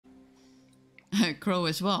Crow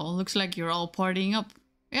as well. Looks like you're all partying up.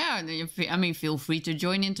 Yeah, I mean, feel free to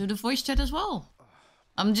join into the voice chat as well.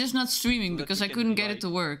 I'm just not streaming So because I couldn't get it to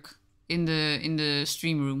work in the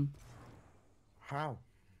stream room. How?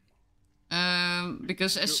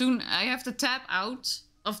 Because as soon I have to tap out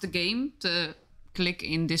of the game to click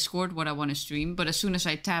in Discord what I want to stream, but as soon as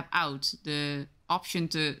I tap out, the option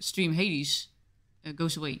to stream Hades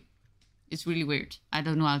goes away. It's really weird. I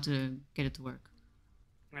don't know how to get it to work.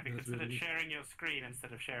 Maybe consider sharing your screen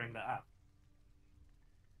instead of sharing the app.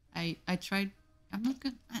 I tried. I'm not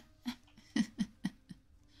gonna.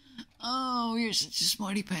 Oh, you're such a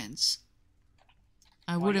smarty pants.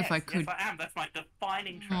 I would if I could. Yes, I am. That's my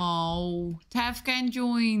defining trait. Oh, Tav can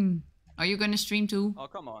join. Are you gonna stream too? Oh,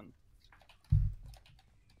 come on.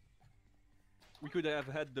 We could have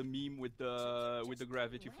had the meme with the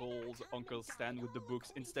Gravity Falls Uncle Stan with the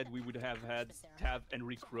books. Instead, we would have had Tav and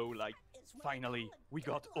Rick Crow like, finally, we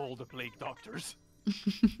got all the plague doctors.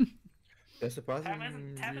 There's surprisingly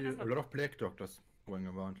a lot of plague doctors going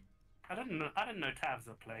around. I didn't know Tav's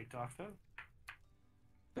a plague doctor.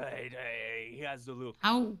 Hey, he has the look.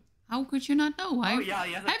 How could you not know? Oh, yeah,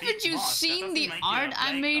 he has a Haven't deep you mask. seen the That doesn't make art you a I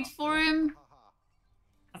plague made doctor. for him?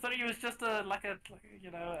 I thought he was just a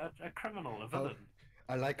criminal, a villain.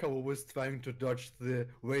 I like how I was trying to dodge the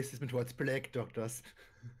racism towards plague doctors.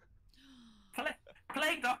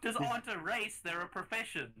 Plague doctors aren't a race; they're a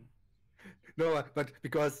profession. No, but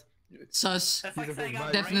because Sus. That's like saying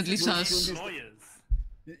I'm Definitely racist sus. against lawyers.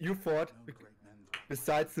 you thought,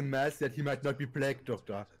 besides the mask, that he might not be plague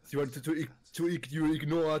doctor. So you wanted to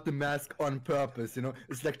ignore the mask on purpose. You know,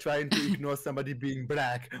 it's like trying to ignore somebody being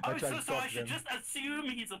black. By Oh, trying to so I stop should them. just assume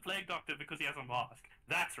he's a plague doctor because he has a mask.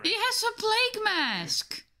 That's right. He has a plague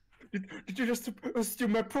mask. Did you just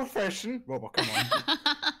assume my profession? Well, come on.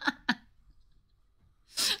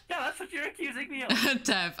 Yeah, that's what you're accusing me of.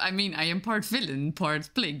 Tav, I mean, I am part villain, part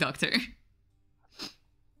plague doctor.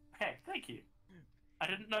 Hey, thank you. I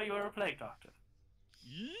didn't know you were a plague doctor.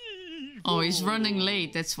 Oh, he's running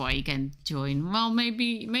late. That's why he can join. Well,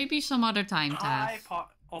 maybe some other time, Tav.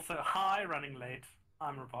 Hi, running late.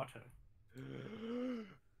 I'm Roboto.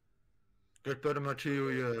 Get better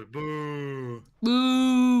material. Boo.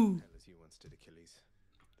 Boo.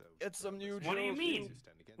 It's some new. What do you mean?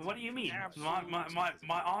 What do you mean?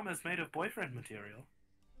 My armor's made of boyfriend material.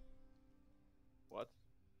 What?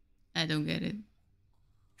 I don't get it.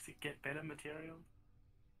 Does it get better material?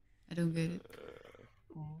 I don't get it.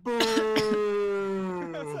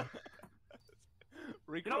 Boo.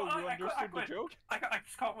 Rick, You know what? you understood the joke? I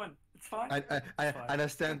just can't win. It's fine. I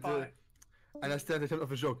understand the term of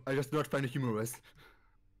the joke. I just do not find it humorous.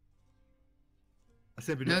 I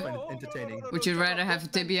simply don't find it entertaining. Would you rather have a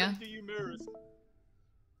tibia?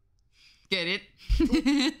 Get it?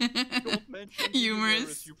 Don't mention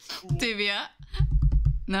Humorous. you fool. Tibia.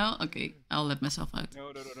 No? Okay, I'll let myself out. No.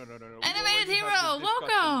 Animated Hero,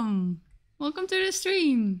 welcome! Welcome to the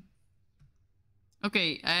stream.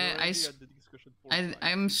 Okay,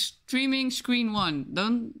 I'm streaming screen 1.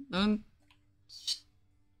 Don't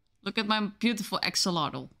look at my beautiful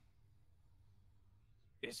axolotl.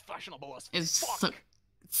 It's fashionable as It's fuck.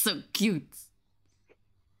 so cute.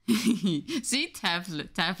 See, Tav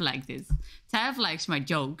like this. Tav likes my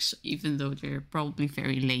jokes, even though they're probably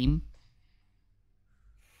very lame.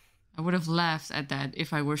 I would have laughed at that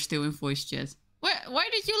if I were still in voice chat. Why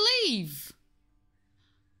did you leave?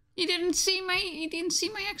 He didn't see my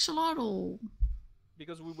axolotl.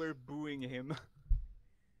 Because we were booing him.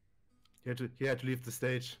 He had to leave the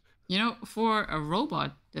stage. You know, for a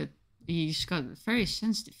robot, that he's got very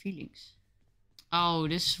sensitive feelings. Oh,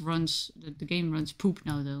 the game runs poop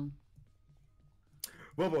now though.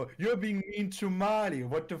 Bobo, you're being mean to Mali.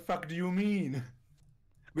 What the fuck do you mean?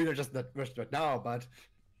 We don't just not rushed right now, but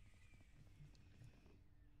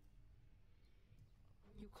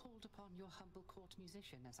You called upon your humble court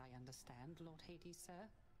musician, as I understand, Lord Hades, sir.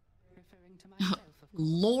 Referring to myself, of course.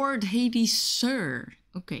 Lord Hades, sir.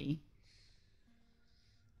 Okay.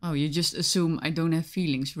 Oh, you just assume I don't have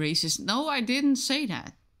feelings, racist. No, I didn't say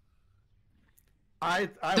that. I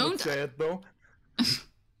Don't- would say it though.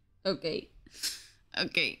 Okay.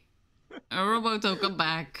 Okay. Roboto, come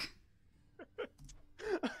back.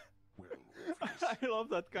 I love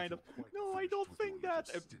that kind of. No, I don't think that.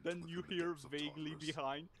 And then you hear vaguely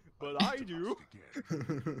behind, but I do.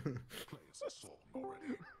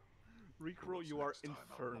 Recro, you are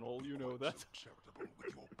infernal. You know that.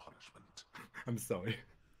 I'm sorry.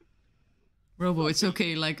 Robo, it's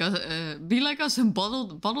okay. Like us, be like us and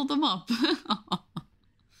bottle them up.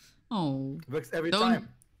 Oh, Works every don't time.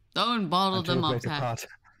 don't bottle Until them we up, break Tav. apart.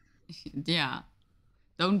 Yeah,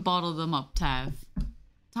 don't bottle them up, Tav.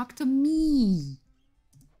 Talk to me.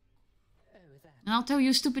 Oh, then. And I'll tell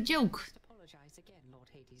you a stupid joke. Must apologize again, Lord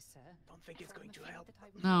Hades, sir. Don't think it's for going the to fact help. that I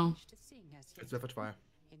was No. obliged to sing as yet It's worth a try.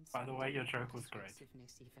 By the way, your insulting joke was great.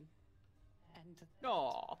 persuasiveness even. And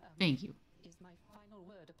Aw. Thank you. is my final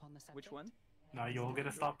word upon the subject. Which one? Now you're all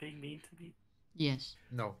gonna stop being mean to me. Yes.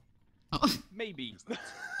 No. Oh, Maybe.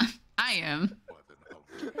 I am.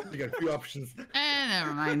 You got 3 options.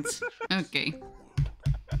 Never mind. Okay.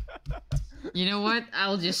 You know what?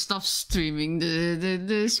 I'll just stop streaming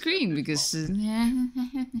the screen because.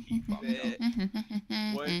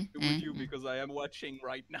 What with you? Because I am watching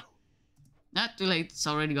right now. Not too late. It's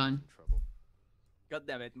already gone. God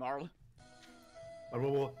damn it, Marl.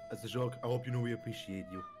 Robo, as a joke, I hope you know we appreciate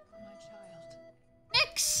you. My child.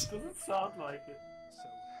 Next. Doesn't sound like it.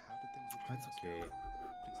 That's okay.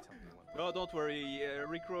 No, don't worry.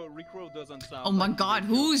 Rickrow doesn't sound. Oh my like god, a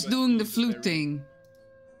who is joke, but doing the he's flute very- thing?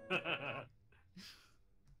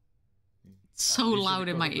 It's so Usually loud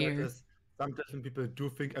in my because of that ear. is Sometimes people do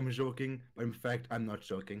think I'm joking, but in fact, I'm not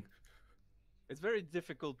joking. It's very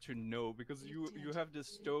difficult to know because you have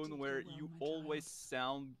this tone where you always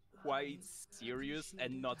sound quite serious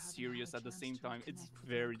and not serious at the same time. It's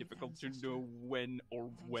very difficult to know when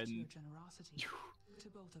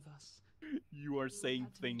you are saying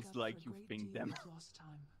things like you think them.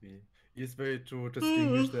 Yeah. It's very to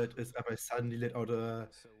distinguish that is if I suddenly let out a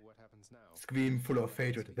scream full of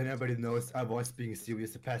hatred, then everybody knows I was being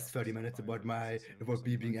serious the past 30 minutes about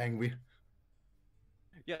me being angry.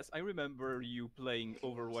 Yes, I remember you playing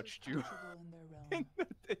Overwatch 2 in the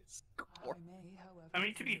Discord. I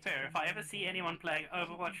mean, to be fair, if I ever see anyone playing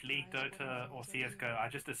Overwatch, League, Dota, or CSGO, I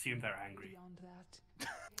just assume they're angry.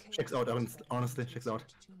 Checks out, honestly, checks out.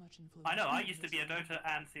 I know, I used to be a Dota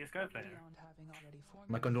and CSGO player.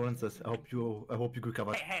 My condolences. I hope you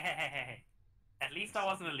recovered. Hey. At least I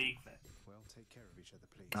wasn't a League player. Well, take care of each other,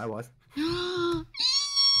 please. I was.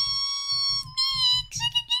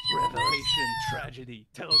 Revelation, tragedy.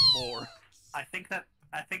 Tell us more. I think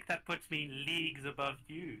that puts me leagues above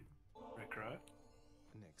you, Rickro.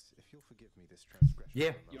 Nix, if you'll forgive me this transgression.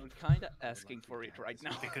 Yeah. You're kinda asking for it right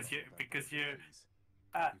now. Because you're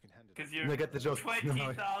I get the joke.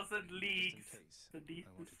 20,000 leagues beneath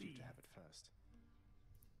I the wanted you sea. to have it first.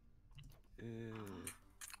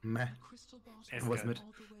 Meh. It's Was good. mid.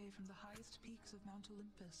 All the way from the highest peaks of Mount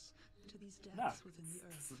Olympus to these No, depths within the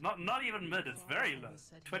earth. it's not even mid, it's very low.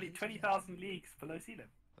 20,000 leagues below sea level.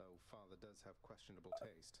 Though father does have questionable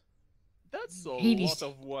taste. That's a Hades. lot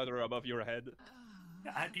of water above your head.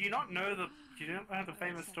 Do you not know the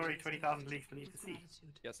famous story 20,000 leagues beneath the sea?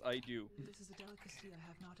 Yes, I do. This is a delicacy I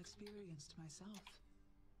have not experienced myself.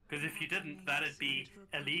 Because if you didn't, that'd be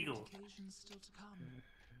illegal. Occasions still to come.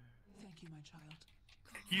 Thank you, my child.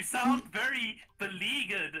 You sound very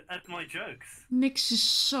beleaguered at my jokes. Nix is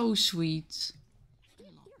so sweet.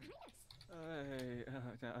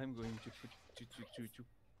 I'm going to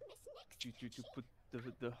put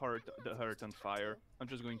the heart on fire. I'm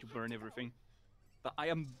just going to burn everything. But I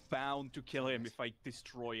am bound to kill him if I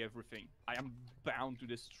destroy everything. I am bound to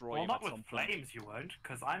destroy Well, him not at with some point. flames you won't,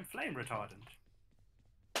 because I'm flame retardant.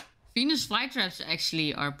 Venus flytraps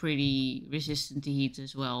actually are pretty resistant to heat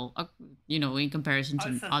as well. You know, in comparison to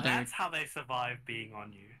Oh, so other. that's how they survive being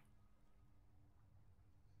on you.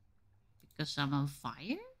 Because I'm on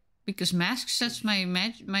fire? Because Mask sets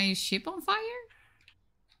my ship on fire?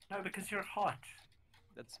 No, because you're hot.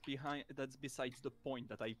 That's besides the point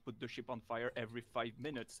that I put the ship on fire every 5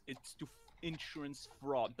 minutes. It's to insurance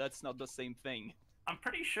fraud. That's not the same thing. I'm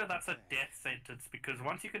pretty sure that's a death sentence, because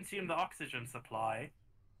once you consume the oxygen supply...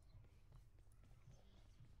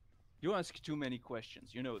 You ask too many questions,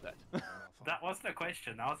 you know that. That wasn't a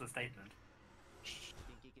question, that was a statement.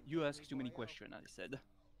 You ask too many questions, I said.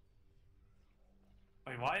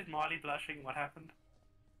 Wait, why is Marley blushing? What happened?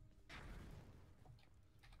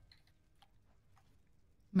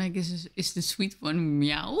 Meg is the sweet one.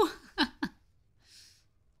 Meow. Yeah,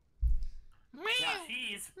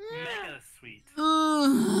 she's mega sweet.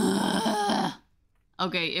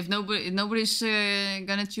 Okay, if nobody's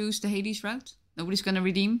gonna choose the Hades route, nobody's gonna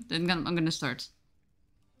redeem, then I'm gonna start.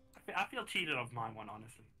 I feel cheated of my one,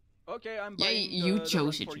 honestly. Okay, I'm Yeah, buying you the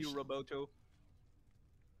chose run it for you, yourself. Roboto.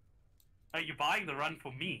 Are you buying the run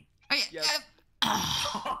for me? Oh, yeah, Yes.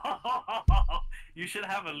 You should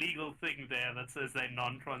have a legal thing there that says they're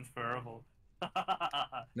non-transferable.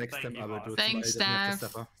 Next Thank time you, I will boss. do it. Thanks, so I don't have to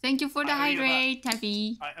Steph. suffer. Thank you for the I owe you hydrate,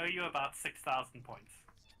 Taffy. I owe you about 6,000 points.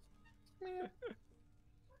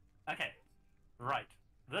 Okay, right.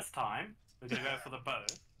 This time, we're gonna go for the bow.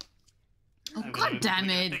 Oh, And god damn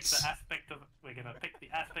we're gonna it. pick the aspect of, we're gonna pick the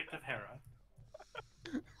aspect of Hera.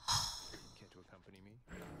 Care to accompany me?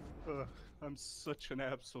 I'm such an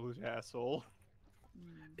absolute asshole.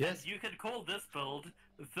 Yes. And you can call this build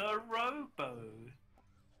the Robo.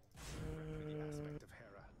 Aspect of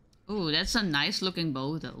Hera. Ooh, that's a nice looking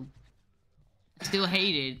bow though. I still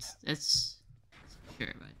hate it. That's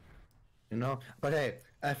sure, but You know, but hey,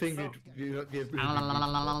 I think So- the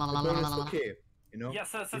La bonus is okay. You know, Yeah,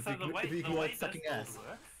 so if the we way ignore this sucking build ass.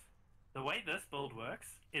 works, the way this build works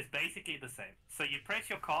is basically the same. So you press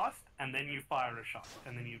your cast and then you fire a shot,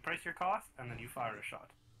 and then you press your cast and then you fire a shot,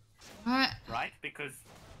 what? right? Because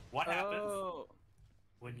what happens Oh.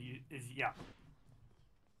 when you is yeah.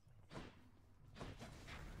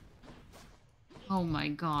 Oh my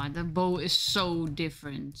god, the bow is so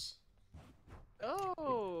different.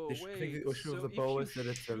 Oh, The thing wait. the issue So of the if bow you is that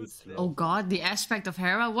it's very shoot slow. Oh god, the aspect of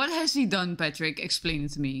Hera. What has he done, Patrick? Explain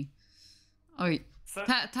it to me. Oh, wait. So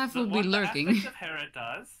Taff will be what lurking. the aspect of Hera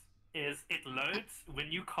does is it loads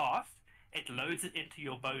when you cast, it loads it into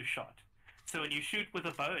your bow shot. So when you shoot with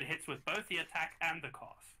a bow, it hits with both the attack and the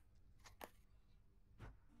cast.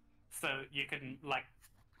 So you can like,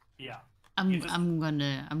 yeah. You just- I'm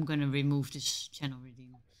gonna remove this channel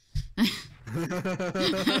redeem.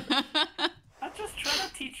 I'm just trying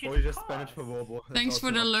to teach you. Or to you just spam it cast. for Robo. That's Thanks also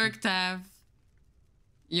for the an option. lurk, Tav.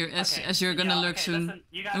 You're Okay, as you're gonna yeah, lurk okay, soon. listen,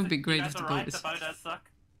 you guys It would be you great guys if the are bow right, is. the bow does suck.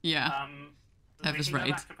 Yeah. Tav We is can go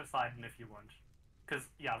right. back to Poseidon if you want. Because,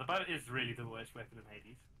 yeah, the bow is really the worst weapon in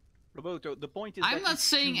Hades. Roboto, the point is I'm that not you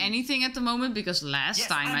saying choose. anything at the moment because last Yes,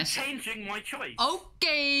 time I'm I said. changing my choice.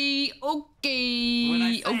 Okay, When I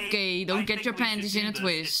okay, say, okay. Don't I get think your we should panties do in a this, it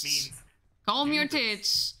twist. means Calm do your this.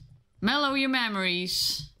 tits. Mellow your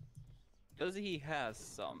memories. Does he has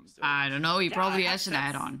some? Though? I don't know. He Yeah, probably I has an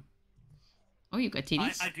have tits. add-on. Oh, you got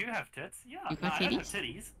titties. I do have tits. Yeah, You no, got I don't have titties?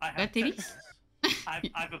 titties. I You have got titties? tits. I've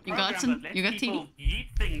a You got program some- that lets you got people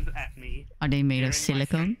yeet things at me. Are they made during of my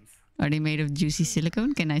silicone? streams. Are they made of juicy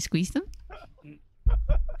silicone? Can I squeeze them?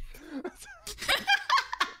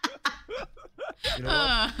 You know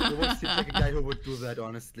what? Robo seems like a guy who would do that,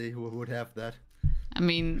 honestly, who would have that. I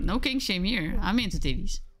mean, no king shame here. I'm into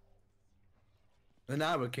titties. Then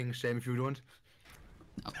I will king shame if you don't.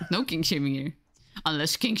 No king shaming here.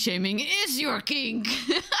 Unless king shaming is your kink.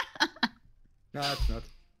 No, it's not.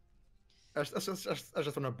 I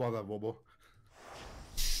just wanna bother Robo.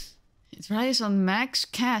 It relies on max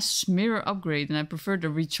cast's mirror upgrade, and I prefer the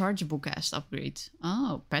rechargeable cast upgrade.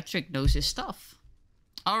 Oh, Patrick knows his stuff.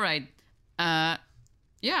 Alright.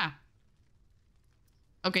 Yeah.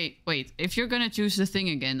 Okay, wait. If you're gonna choose the thing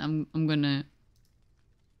again, I'm gonna...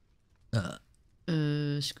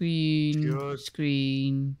 Screen... Sure.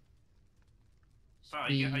 Screen... So are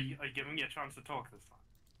you giving me a chance to talk this time?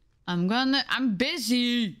 I'm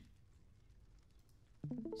busy!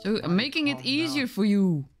 So I'm making it calm easier down. for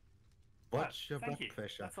you. Watch your Thank blood you.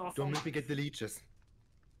 pressure. That's also Don't make me nice. get the leeches.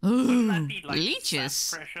 Wouldn't that Ooh, be like leeches.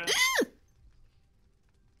 sap pressure?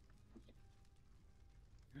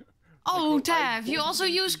 Oh, Like, I Tav, you wouldn't also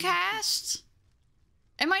think use to use cast?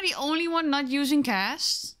 Am I the only one not using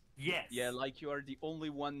cast? Yes. Yeah, like you are the only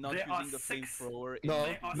one not There are using the 6 flamethrower. in No,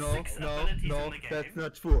 There are no, 6 no, abilities no, in the that's game.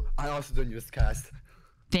 not true. I also don't use cast.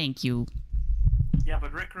 Thank you. Yeah,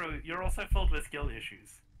 but Rickro, you're also filled with skill issues.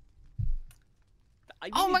 I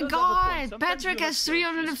mean, Oh he my does have a point. god, Sometimes Patrick you have has skill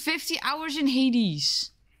issues. 350 hours in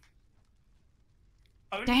Hades.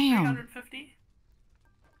 Only Damn. 350?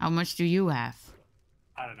 How much do you have?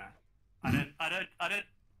 I don't know. I don't.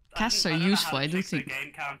 Casts I are don't know how useful, to I do check the think.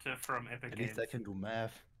 game counter from Epic At Games. least I can do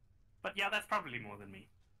math. But yeah, that's probably more than me.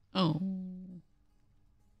 Oh.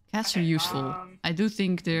 Casts are Okay, useful. I do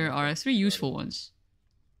think there are 3 useful ones.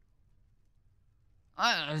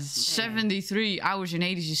 73 hours in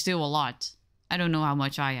Hades is still a lot. I don't know how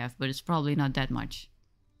much I have, but it's probably not that much.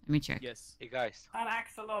 Let me check. Yes. Hey guys, An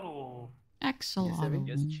axolotl. Excellent.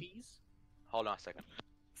 Yes, cheese. hold on a second.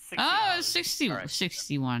 60 Oh, hours. 60, Alright.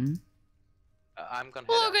 61. I'm gonna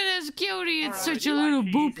head Look out. at this cutie, it's Alright, such a you little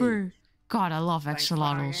like booper. God, I love Thanks for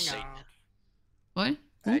axolotls. hanging out. What?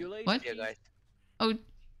 See you later. What? See ya, guys. Oh,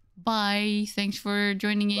 bye. Thanks for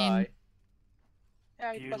joining in. Bye.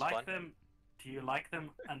 Yeah, Do it you was like fun. them? Do you like them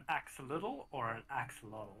an axolotl or an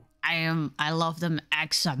axolotl? I love them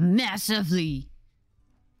axa massively.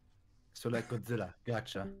 So like Godzilla.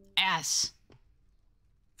 Gotcha. Ass.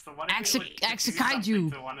 So what if Axa- you would do axa something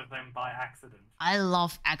kaiju. to one of them by accident? I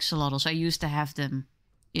love axolotls. I used to have them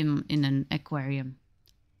in an aquarium.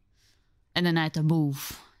 And then I had to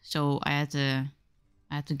move. So I had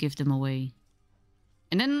to give them away.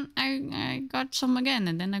 And then I got some again,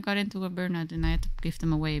 and then I got into a burnout, and I had to give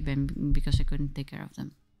them away because I couldn't take care of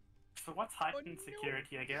them. So what's heightened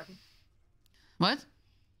security again? What?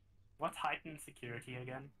 What's heightened security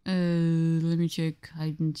again? Let me check.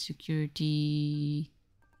 Heightened security.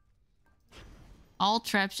 All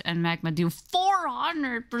traps and magma deal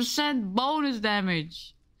 400% bonus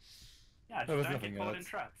damage. Yeah, There just was don't nothing get caught in else.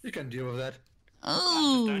 traps. You can deal with that. Yeah, just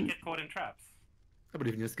Oh, don't get caught in traps. I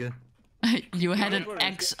believe in your skill. you had an Whatever,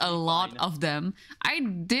 X it's a lot fine. of them. I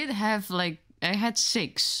did have like I had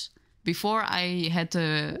 6 before I had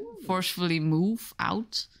to forcefully move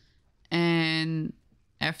out, and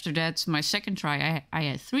after that, my second try, I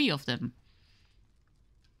had 3 of them.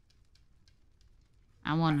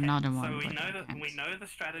 I want Okay, another one. So we but know I that can't. we know the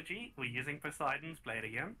strategy. We're using Poseidon's blade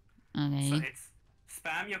again. Okay. So it's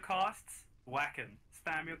spam your casts, whack 'em.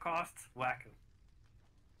 Spam your casts, whack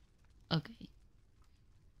 'em. Okay.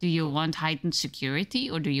 Do you want heightened security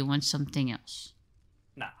or do you want something else?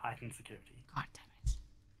 Nah, heightened security. God damn it.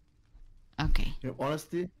 Okay. You know,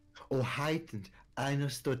 honestly, heightened. I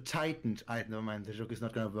understood tightened. Never mind. The joke is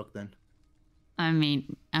not gonna work then. I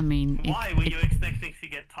mean, Why were you expecting to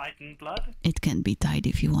get Titan blood? it can be tied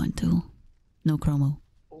if you want to. No chromo.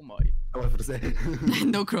 Oh my. I was about to say.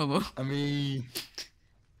 No chromo. I mean,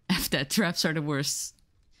 F that, traps are the worst.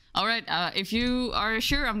 Alright, if you are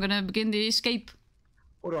sure, I'm gonna begin the escape.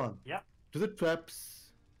 hold on. Yep. Do the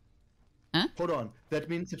traps? Huh? Hold on. That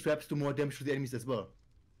means the traps do more damage to the enemies as well.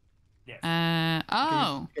 Yes.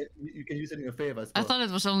 Oh. You can use it in your favor as I well. thought it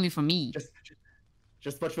was only for me.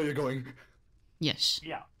 Just watch where you're going. Yes.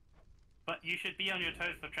 Yeah. But you should be on your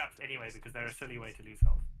toes for traps anyway because they're a silly way to lose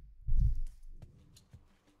health.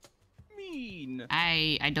 Mean.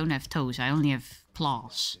 I don't have toes, I only have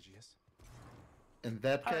claws. In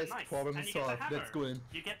that Oh, case, nice. problem And you get the solved. Let's hammer. go in.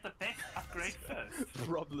 You get the best upgrade first.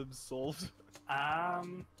 Problem solved.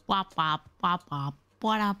 Wop wop wop wop.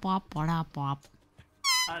 Wop wop wop wop.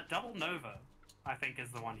 Double Nova, I think, is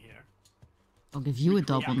the one here. I'll give you a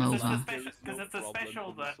double Yeah, nova. because it's the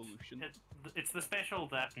special that it's the special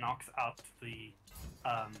that knocks out the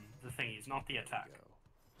thingies, not the attack.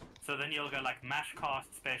 So then you'll go like mash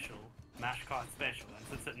cast special, and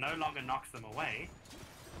since it no longer knocks them away,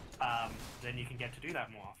 then you can get to do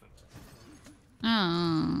that more often.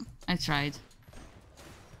 Oh, I tried.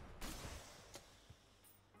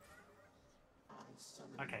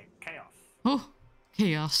 Okay, chaos. Oh,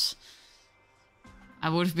 chaos. I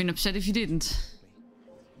would have been upset if you didn't.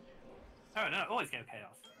 Oh no, always go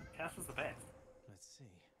chaos. Chaos was the best. Let's see.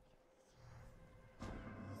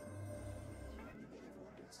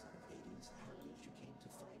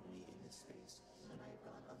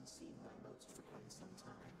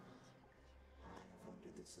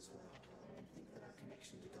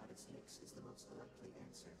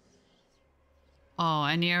 Oh,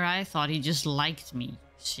 and here I thought he just liked me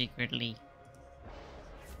secretly.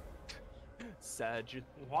 Sag.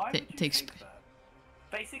 Why would you takes think that?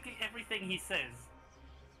 Basically everything he says.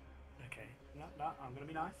 Okay, no, I'm gonna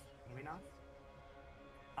be nice.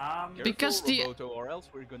 Because the- Roboto, or else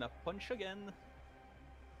we're gonna punch again.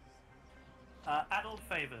 Adult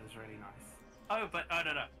favor is really nice. Oh, but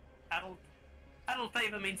no. Adult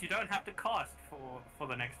favor means you don't have to cast for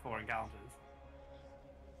the next 4 encounters.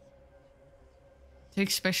 Take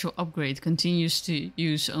special upgrade, continues to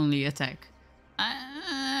use only attack.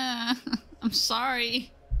 I'm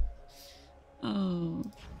sorry. Oh,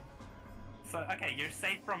 So okay, you're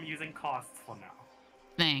safe from using casts for now.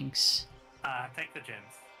 thanks. Take the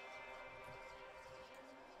gems.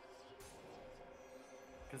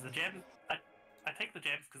 Because the gems, I take the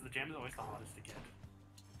gems because the gems are always the hardest to get.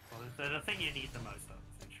 Well, they're the thing you need the most of,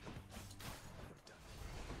 essentially.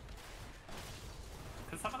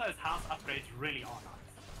 Because some of those house upgrades really are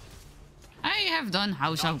nice. I have done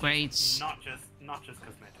house upgrades. Not just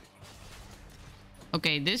cosmetic.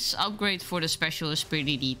 Okay, this upgrade for the special is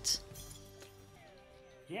pretty neat.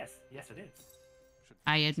 Yes, it is.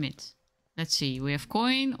 I admit. Let's see, we have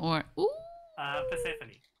coin or... Ooh!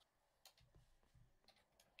 Persephone.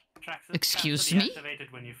 Excuse me?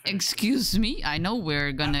 Excuse me? I know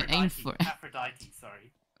we're gonna aim for... Aphrodite,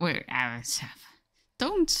 sorry. Where...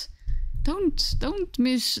 Don't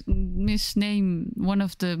misname one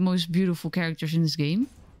of the most beautiful characters in this game.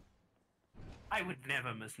 I would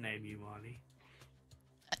never misname you, Marley.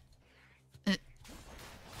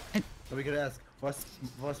 So we could ask, was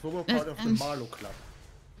Wobo part of the Marlow Club?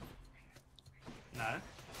 No.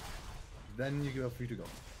 Then you are free to go.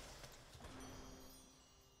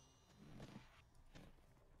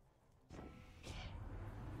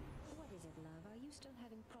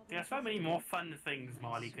 There are so many more fun things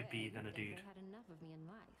Marley could be than a dude.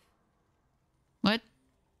 What?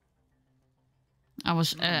 I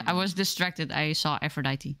was distracted. I saw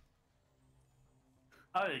Aphrodite.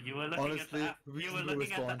 Oh, you were looking Honestly, at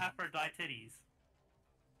the Aphrodite's.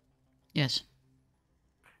 Yes.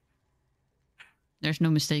 There's no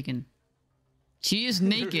mistaken. She is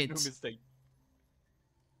naked. There is no mistake.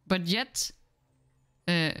 But yet,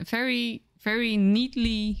 very, very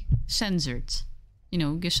neatly censored. You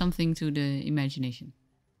know, give something to the imagination.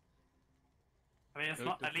 I mean, it's No,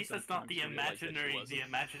 not. it At least took it's some not time the to realize that she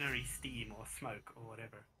imaginary, wasn't. steam or smoke or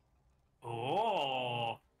whatever.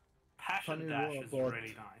 Oh, passion Funny dash lore is about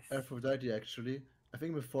really nice. Aphrodite actually. I think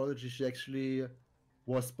in mythology she actually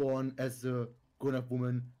was born as a grown-up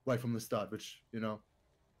woman right from the start, which, you know,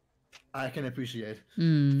 I can appreciate.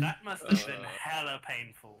 That must have been Uh, hella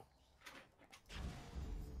painful.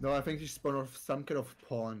 No, I think she's born of some kind of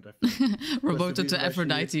pond. I think. Roboto reason to why she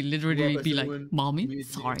Aphrodite grew literally up as be a like, woman "Mommy, immediately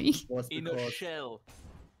sorry." was in a because- shell.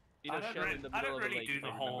 In I a don't, shell really, in the I middle don't of the really lake. do the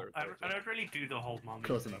I whole. remember I correctly. don't really do the whole mommy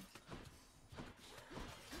Close thing. enough.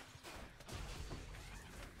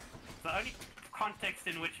 The only context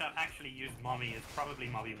in which I've actually used mommy is probably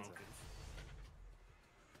Mobby Milkers.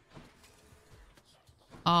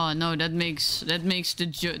 Oh no, that makes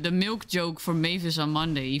the milk joke for Mavis on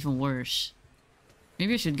Monday even worse.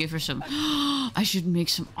 Maybe I should give her some. I should make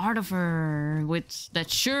some art of her with that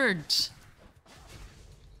shirt.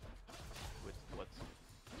 With what?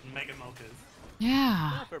 Mega Milkers.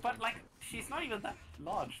 Yeah, Fair But point. like, she's not even that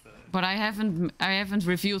large though. but I haven't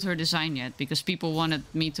revealed her design yet because people wanted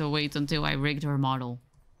me to wait until I rigged her model.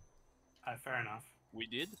 Fair enough. We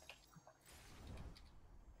did.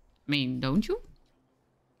 I mean, don't you?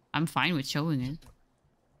 I'm fine with showing it.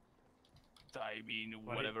 I mean,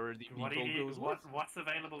 What do whatever the What do people you goes need? with. What's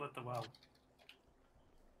available at the well?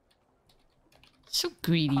 So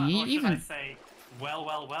greedy, Or should I even. say, well,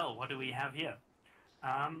 what do we have here?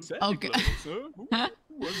 Santa Okay. Claus, huh?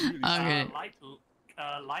 Who was really Okay.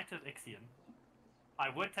 Light of Ixion. I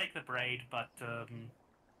would take the braid, but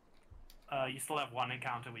you still have one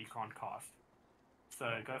encounter where you can't cast.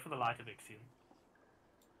 So go for the Light of Ixion.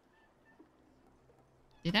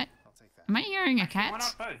 Did I? I'll take that. Am I hearing a Actually, cat? why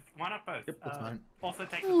not both? Why not both? Yep, that's fine. Also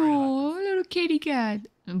take the Braid of Oh, Atlas. little kitty cat.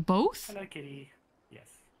 Both? Hello, kitty. Yes.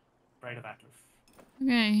 Braid of Atlas.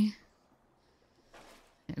 Okay.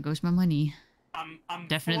 There goes my money. I'm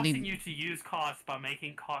Definitely- forcing you to use cast by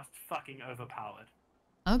making cast fucking overpowered.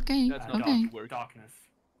 Okay, That's not okay. how it works. Darkness.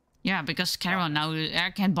 Yeah, because Karen now,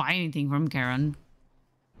 I can't buy anything from Karen.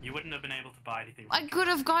 You wouldn't have been able to buy anything. I from could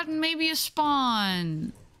have Karen. gotten maybe a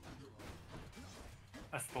spawn.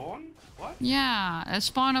 A spawn? What? Yeah, a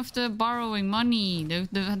spawn of the borrowing money,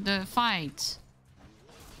 the fight.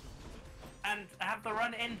 And have the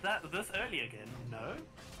run end this early again? No.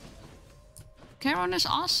 Karen is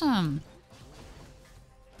awesome.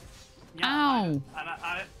 Yeah, Ow.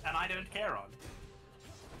 and I don't care on.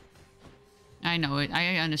 I know it.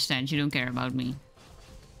 I understand. You don't care about me.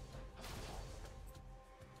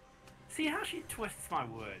 See how she twists my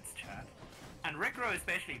words, Chad. And Rickro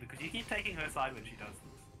especially, because you keep taking her side when she does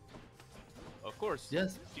this. Of course.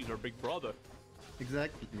 Yes, She's our big brother.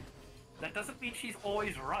 exactly. That doesn't mean she's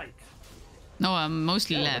always right. No, I'm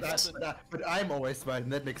mostly Yeah, left. but I'm always right,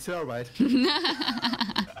 and that makes her right.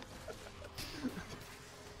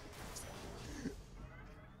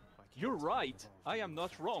 You're right. I am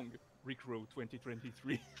not wrong. Recro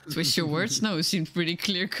 2023. Twist your words? No, it seems pretty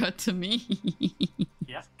clear cut to me.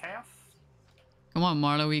 Yes, Chaos? Come on,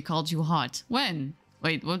 Marlo, we called you hot. When?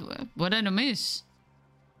 Wait, what did I miss?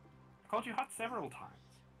 I called you hot several times.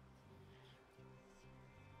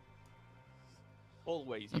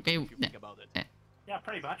 Always. Okay, If you think about it. Yeah,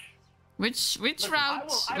 pretty much. Which Listen,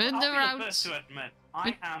 route? I'll With be the the route? first to admit, I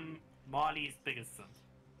Which- am Marley's biggest son.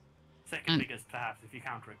 Second Mm. biggest, perhaps, if you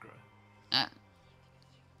count Rickro.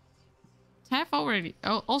 Have already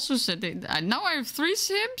also said that. Now I have 3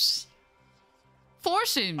 Sims? 4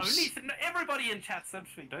 Sims. Only everybody in chat subs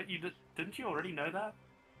me, don't you? Didn't you already know that?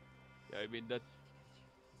 Yeah, I mean that.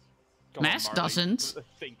 Come on, Mass Marley. doesn't.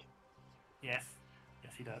 Think. Yes.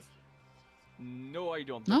 Yes, he does. No, I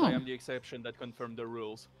don't. No. But I am the exception that confirmed the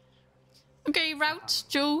rules. Okay, route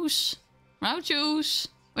choose. Route choose.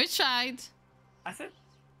 Which side? I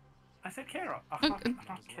said Chaos. Okay.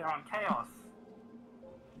 Not Chaos.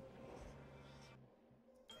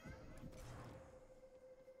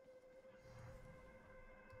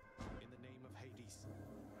 In the name of Hades.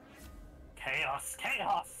 Chaos.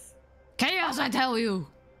 Chaos. Chaos, I tell you.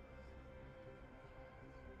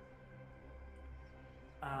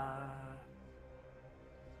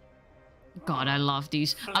 God, I love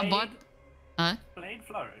these. I bought. Huh? Blade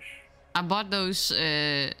Flourish. I bought those.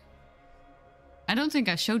 I don't think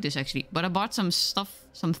I showed this actually, but I bought some stuff,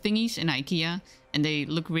 some thingies in IKEA, and they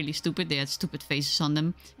look really stupid. They had stupid faces on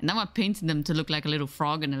them, and now I painted them to look like a little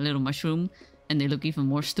frog and a little mushroom, and they look even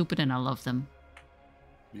more stupid, and I love them.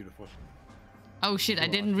 Beautiful. Oh shit, I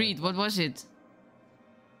didn't read. What was it?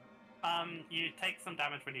 You take some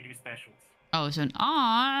damage when you do specials. Oh, so an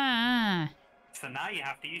ah. So now you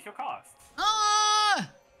have to use your casts. Ah!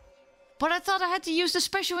 But I thought I had to use the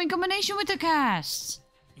special in combination with the cast.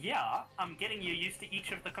 Yeah, I'm getting you used to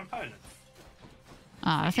each of the components.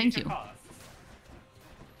 Ah, So thank use your you. casts.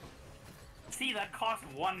 See, that cast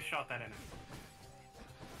one-shot that enemy.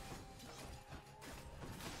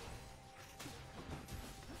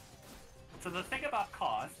 So the thing about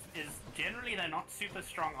casts is generally they're not super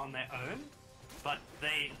strong on their own, but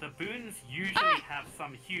the boons usually have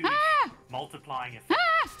some huge multiplying effect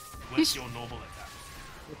with your normal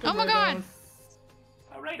attacks. Oh my god!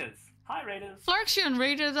 Raiders. Hi, Raiders. Flarxion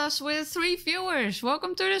raided us with 3 viewers.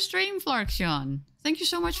 Welcome to the stream, Flarxion. Thank you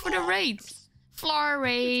so much for the raid. Flar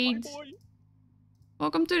raid.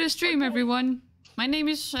 Welcome to the stream, everyone. My name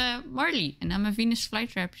is Marley, and I'm a Venus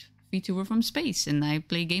flytrap VTuber from space, and I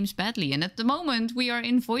play games badly. And at the moment, we are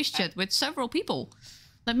in voice chat with several people.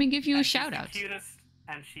 Let me give you a shout out.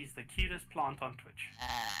 And she's the cutest plant on Twitch.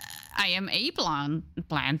 I am a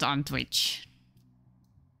plant on Twitch.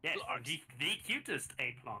 Yes, the cutest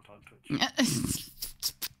a plant on Twitch.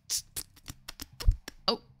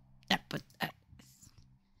 Oh, but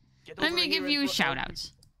let me give you a shout out.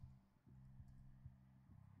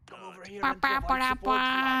 Come over here and provide support,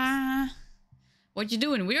 Flax. What you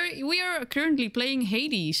doing? We are currently playing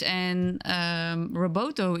Hades, and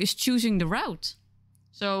Roboto is choosing the route.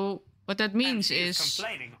 So what that means and is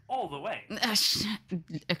complaining all the way.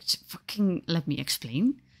 Fucking let me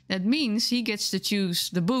explain. That means he gets to choose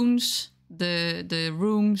the boons, the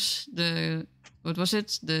rooms, the what was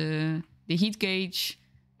it? The heat gauge,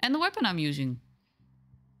 and the weapon I'm using.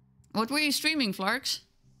 What were you streaming, Flarks?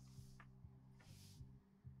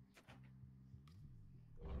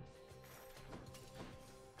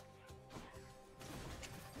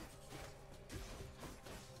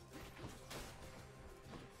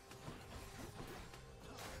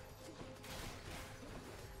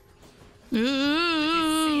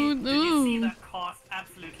 Did you see that cast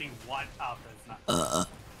absolutely wipe out those nuts?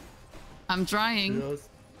 I'm trying. Yes.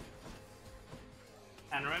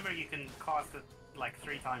 And remember, you can cast it like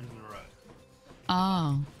 3 times in a row.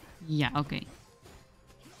 Oh, yeah, okay.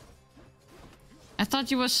 I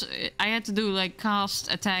thought I had to do like cast,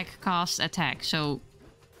 attack, so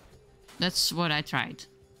that's what I tried.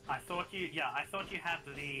 I thought you had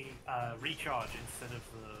the recharge instead of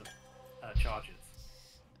the charges.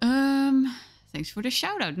 Thanks for the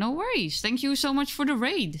shout out. No worries. Thank you so much for the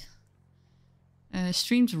raid.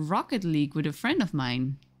 Streamed Rocket League with a friend of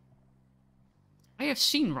mine. I have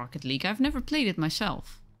seen Rocket League. I've never played it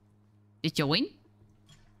myself. Did you win?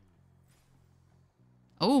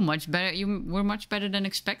 Oh, much better. You were much better than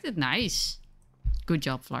expected. Nice. Good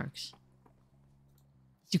job, Flarks.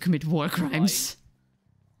 You commit war crimes.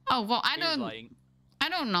 Oh, well, I don't know. I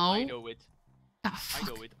know it. Oh, I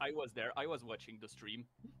know it. I was there. I was watching the stream.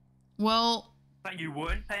 Well, but you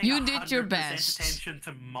weren't paying. You did your 100% best. Attention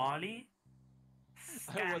to Marley.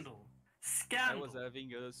 Scandal. Scandal. I was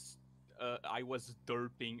having I was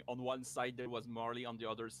derping. On one side there was Marley, on the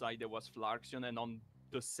other side there was Flarxion, and on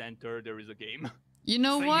the center there is a game. You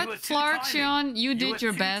know So what, you were Flarxion? You did were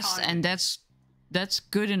your best, and two-timing. that's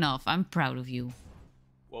good enough. I'm proud of you.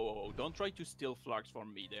 Whoa, whoa, whoa! Don't try to steal Flarx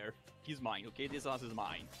from me there. He's mine, okay? This house is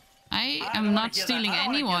mine. I don't am wanna not hear that. stealing I don't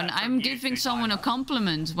wanna hear anyone. that from I'm you, giving two someone a timer.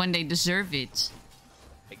 compliment when they deserve it.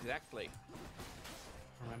 Exactly.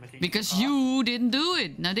 Remember to use Because your you didn't do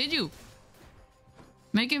it. Now did you?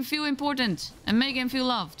 Make him feel important and make him feel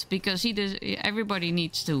loved, because everybody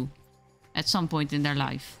needs to at some point in their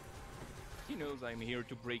life. He knows I'm here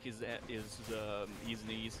to break his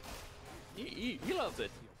knees. He loves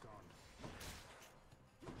it.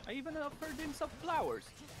 I even offered him some flowers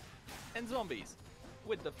and zombies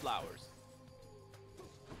with the flowers.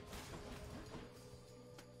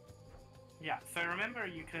 Yeah, so remember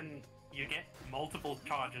you get multiple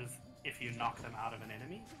charges if you knock them out of an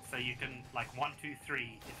enemy. So you can like 1, 2,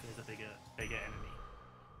 3 if there's a bigger enemy.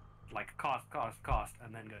 Like cast,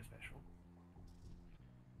 and then go special.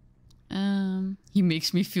 He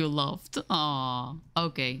makes me feel loved. Aw,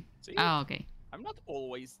 okay. See? Oh, okay. I'm not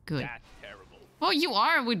always Good. that terrible. Well, you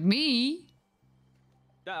are with me.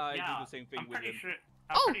 I yeah, do the same thing I'm with pretty him. sure.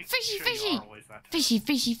 Oh, pretty fishy, sure you fishy. are always that Fishy,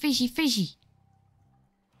 fishy, fishy, fishy.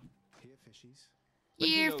 Here, fishies. But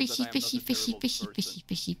he Here, knows that fishy, I am not fishy, a fishy, terrible fishy, person. fishy,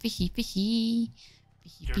 fishy, fishy, fishy.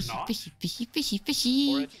 Fishy, You're fishy, not? fishy, fishy, fishy, Or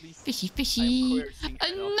fishy. at least Fishy, I fishy. am coercing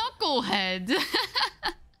A enough. knucklehead.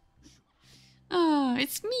 Oh,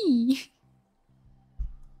 it's me.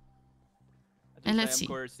 At And least let's I am see.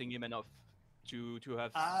 coercing him enough to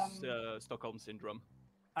have Stockholm syndrome.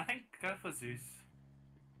 I think go for Zeus.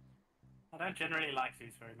 I don't generally like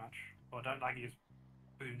Zeus very much, or don't like use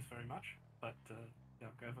boons very much, but yeah,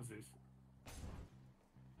 go for Zeus.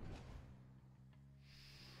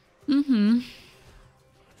 Mm-hmm.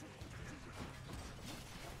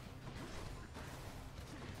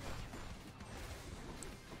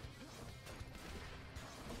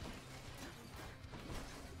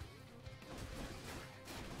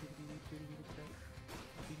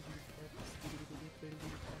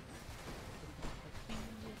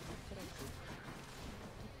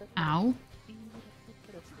 Ow.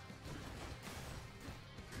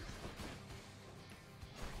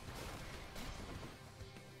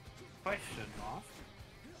 Question, Mark.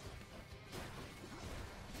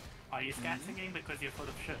 Are you scat-singing because you're full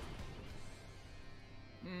of shit?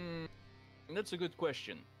 That's a good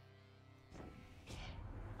question.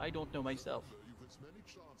 I don't know myself.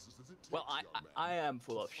 Well, I am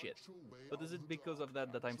full of shit. But is it because of that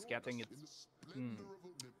I'm scatting it?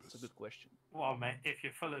 It's a good question. Well, mate, if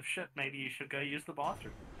you're full of shit, maybe you should go use the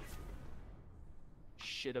bathroom.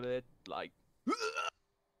 Shit a bit, like...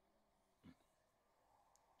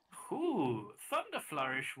 Ooh, Thunder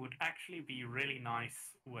Flourish would actually be really nice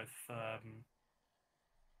with,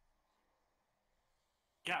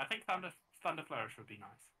 yeah, I think Thunder Flourish would be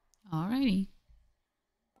nice. Alrighty.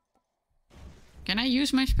 Can I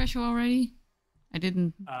use my special already? I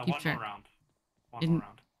didn't keep One track. more round. One Didn't- more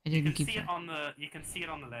round. I You didn't can keep see track. it on the. You can see it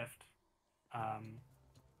on the left.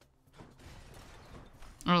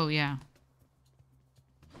 Oh yeah.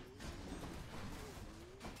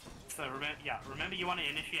 So remember you want to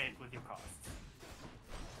initiate with your casts.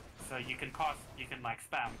 So you can cast, you can like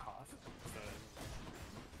spam cast. So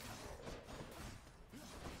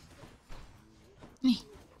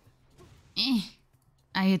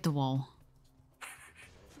I hit the wall.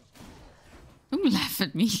 Don't laugh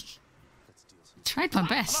at me. Tried my I'm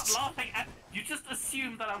best. not laughing at. You just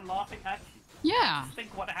assume that I'm laughing at you. Yeah. I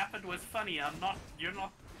think what happened was funny. I'm not. You're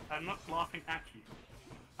not. I'm not laughing at you.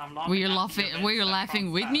 I'm laughing. Were you at the laughing? events Were you that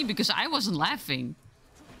laughing with me? transpired. Because I wasn't laughing.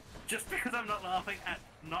 Just because I'm not laughing at,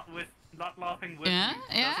 not laughing with Yeah, you.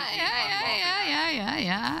 yeah, doesn't mean yeah, I'm yeah, laughing at yeah, you. yeah,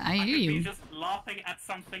 yeah. I I hear could be you. just laughing at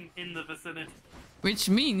something in the vicinity. Which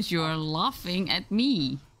means you're laughing at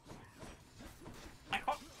me. I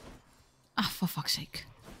can't. Ah, for fuck's sake.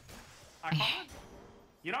 I can't.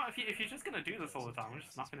 You know, if you're just gonna do this all the time, I'm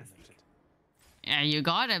just not gonna speak. Yeah, you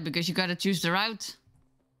gotta, because you gotta choose the route.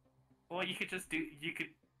 Or you could just do.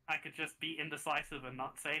 I could just be indecisive and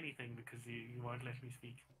not say anything because you won't let me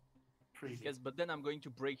speak. Freely. Yes, but then I'm going to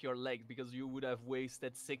break your leg because you would have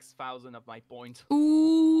wasted 6,000 of my points.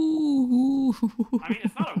 Ooh. I mean,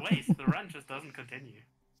 it's not a waste. The run just doesn't continue.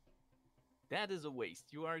 That is a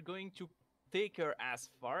waste. You are going to take her as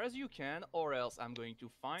far as you can, or else I'm going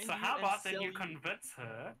to find So you how and about then sell you convince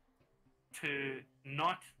her to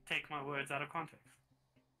not take my words out of context?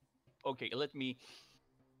 Okay, let me...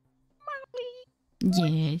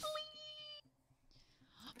 Yes.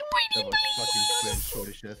 That was fucking cringe,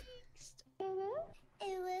 holy shit.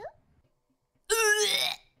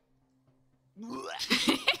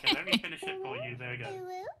 Okay, let me finish it for you. There we go.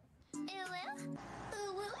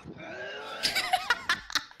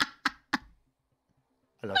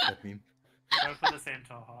 I love that meme. Go for the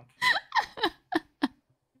centaur heart.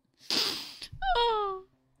 Oh.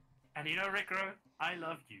 And you know, Rickro, I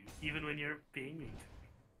love you, even when you're being mean to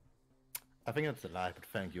me. I think that's a lie, but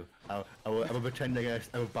thank you. I will pretend I guess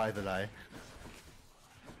I will buy the lie.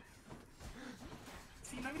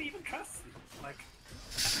 See, nobody even trusts you. Like,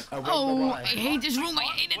 I will Oh, buy. I hate this room. I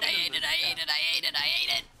hate it. I hate it. I hate it. I hate it. I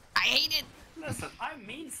hate it. I hate it. listen, I'm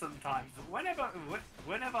mean sometimes. Whenever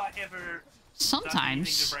I ever Sometimes. done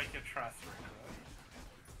anything to break your trust,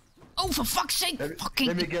 Rickro. Oh, for fuck's sake. Let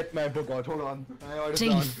Fucking. me get my book out. Hold on. I already Save.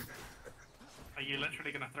 done. Are you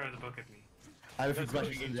literally gonna throw the book at me? I have a few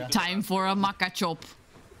questions in there. Time for a maca chop.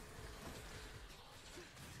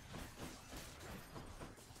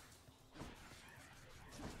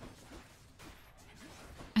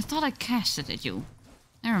 I thought I cast it at you.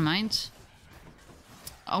 Never mind.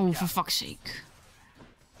 Oh, for fuck's sake.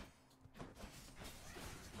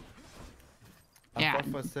 I Yeah. thought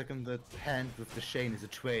for a second that hand with the chain is a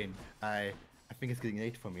train. I think it's getting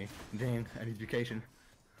late for me. Dang, I need vacation.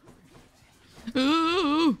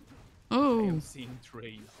 Ooh. I Oh. am seeing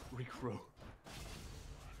train, Rickro.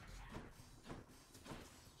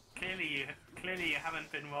 Clearly you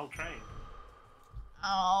haven't been well trained.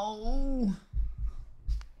 Oh.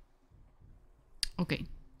 Okay.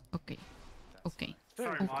 Okay. Okay.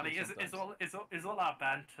 Sorry, Very Marley. Is difficult all our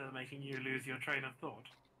banter making you lose your train of thought?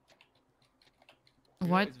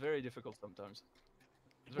 What? It's very difficult sometimes.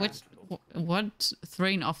 What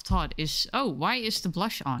train of thought is... Oh, why is the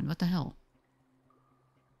blush on? What the hell?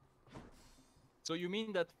 So you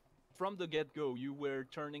mean that from the get-go you were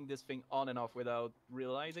turning this thing on and off without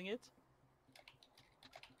realizing it?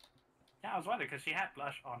 Yeah, I was wondering because she had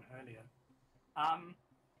blush on earlier.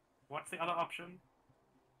 What's the other option?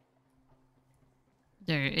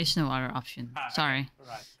 There is no other option. Sorry. Okay.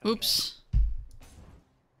 Right. Oops.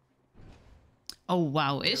 Oh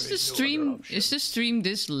wow, is the stream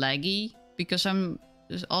this laggy because I'm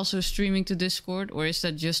also streaming to Discord, or is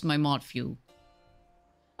that just my mod view?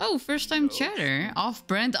 Oh, first time chatter,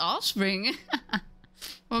 Off-Brand Offspring.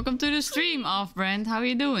 Welcome to the stream, Off-Brand. How are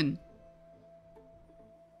you doing?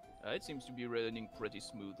 It seems to be running pretty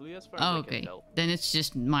smoothly as far as I can tell. Then it's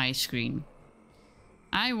just my screen.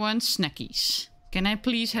 I want snackies. Can I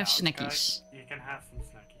please have snackies? You can have some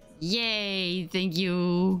snackies. Yay! Thank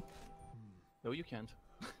you. No, you can't.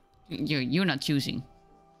 You're not choosing.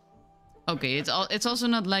 Okay, it's also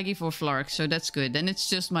not laggy for Flark, so that's good. Then it's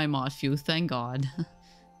just my mod view. Thank God.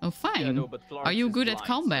 Oh, fine. Yeah, no, but are you good at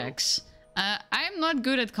blind, comebacks? So... I'm not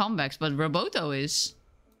good at comebacks, but Roboto is.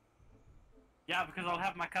 Yeah, because I'll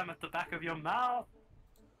have my cum at the back of your mouth.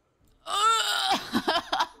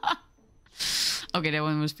 Okay, that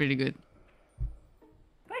one was pretty good.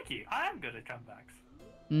 Thank you. I am good at comebacks.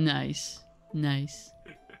 Nice. Nice.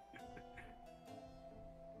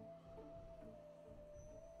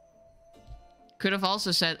 Could have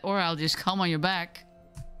also said, or I'll just come on your back.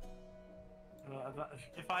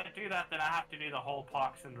 If I do that, then I have to do the whole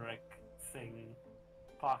Parks and Rec thing.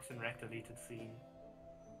 Parks and Rec deleted scene.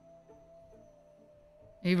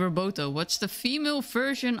 Hey Roboto, what's the female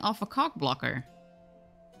version of a cock blocker?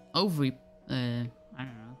 Ovary... I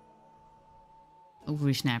don't know.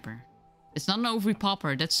 Ovary snapper. It's not an ovary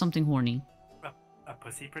popper, that's something horny. A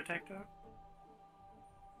pussy protector?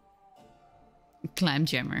 Clam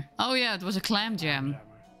jammer. Oh yeah, it was a clam jam.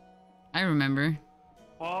 I remember.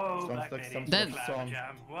 Whoa, Black like Betty, some clam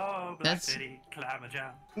jam. Whoa, Black Betty, clam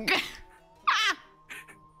jam.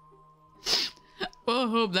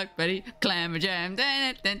 Whoa, Black Betty, clam jam.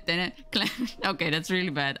 Clam. Okay, that's really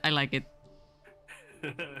bad. I like it.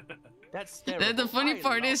 That's terrible. The funny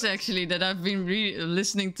part is actually that I've been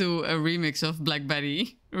listening to a remix of Black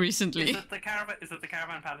Betty recently. Is it the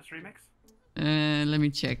Caravan Palace remix? Let me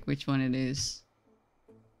check which one it is.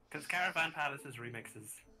 Because Caravan Palace's remix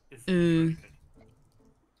is very good.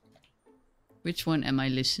 Which one am I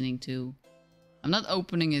listening to? I'm not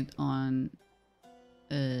opening it on...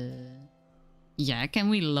 Yeah, can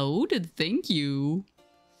we load it? Thank you.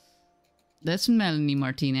 That's Melanie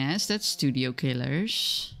Martinez. That's Studio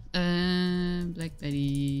Killers. Black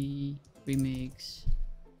Betty remix.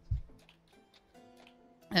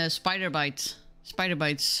 Spider-Bite.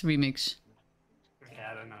 Spider-Bite's remix. Okay,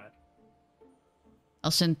 I don't know it. I'll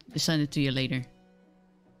send it to you later.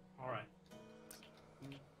 Alright.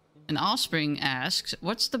 And Offspring asks,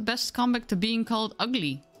 what's the best comeback to being called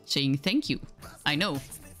ugly? Saying thank you. I know.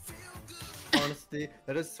 Honestly,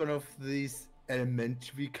 that is one of these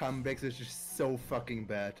elementary comebacks which is so fucking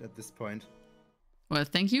bad at this point. Well,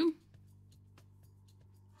 thank you.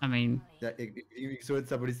 I mean... Yeah, you insult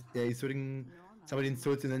somebody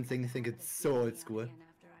insults you and then saying, I think it's so old school.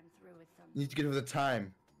 You need to get with the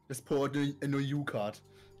time. Just pour out a no U card.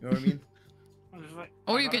 You know what I mean?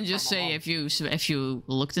 Or you can just say if you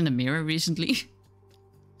looked in the mirror recently.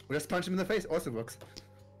 Or just punch him in the face, also works.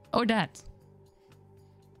 Or that.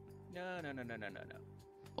 No.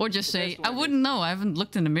 Or just say, I wouldn't know, I haven't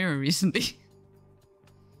looked in the mirror recently.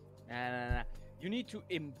 Nah. You need to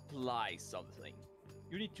imply something.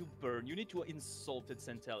 You need to burn. You need to insult its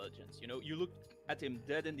intelligence. You know, you look at him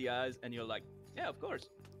dead in the eyes and you're like, yeah, of course.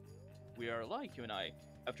 We are alike, you and I.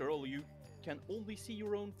 After all, you can only see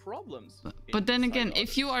your own problems. But then again,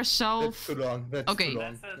 if you are self... That's too long. That's okay. too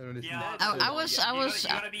long. You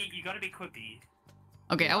gotta be quippy.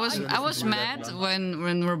 Okay, I was mad when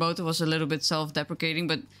Roboto was a little bit self-deprecating,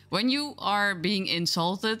 but when you are being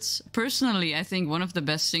insulted, personally, I think one of the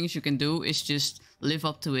best things you can do is just live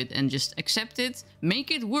up to it and just accept it,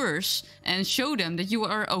 make it worse, and show them that you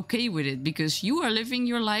are okay with it, because you are living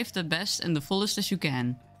your life the best and the fullest as you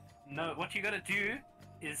can. No, what you gotta do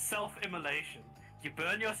is self-immolation. You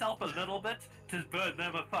burn yourself a little bit to burn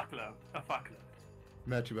them a fuckload.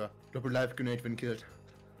 Matchuba, drop a life grenade when killed.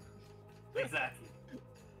 Exactly.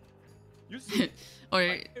 You see, Or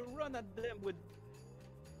I run at them with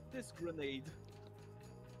this grenade.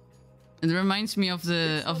 it reminds me of It's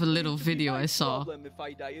a not little going to be video my I saw. problem if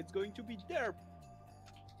I die, it's going to be their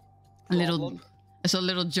I saw a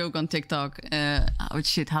little joke on TikTok. Oh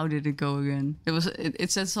shit, how did it go again?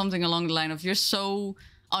 It said something along the line of, you're so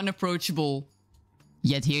unapproachable.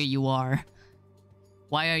 Yet here you are.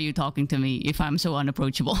 Why are you talking to me if I'm so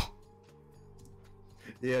unapproachable?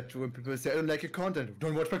 Yeah, true. When people say I don't like your content,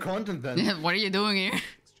 don't watch my content then. What are you doing here?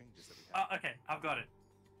 Okay, I've got it.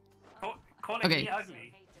 Calling Okay. me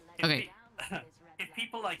ugly. If Okay. if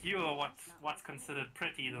people like you are what's considered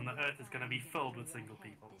pretty, then the earth is going to be filled with single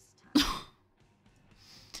people.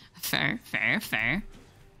 Fair, fair, fair.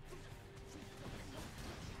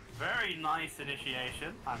 Very nice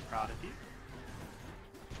initiation. I'm proud of you.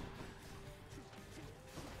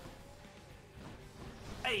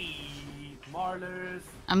 Hey, Marlers.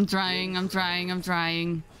 I'm trying, I'm trying, I'm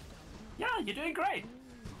trying. Yeah, you're doing great.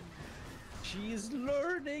 She's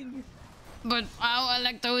learning. But wow,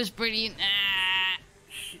 Electo is pretty.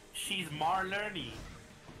 She's Marlerny.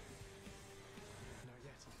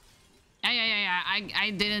 Yeah.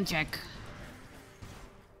 I didn't check.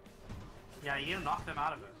 Yeah, you knocked them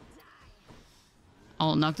out of it.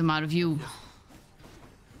 I'll knock them out of you.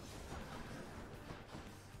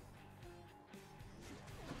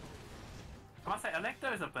 I must say,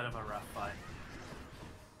 Electo is a bit of a rough fight.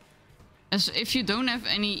 As if you don't have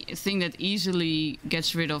anything that easily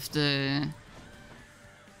gets rid of the...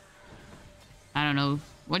 I don't know.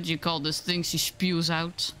 What do you call this thing she spews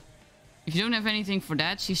out? If you don't have anything for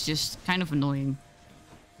that, she's just kind of annoying.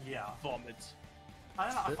 Yeah. Vomits. I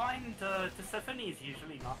don't know, I find Persephone is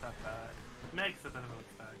usually not that bad. Meg's a bit of a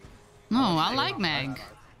mixed bag. No, I like Meg.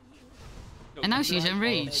 No, And now you she's like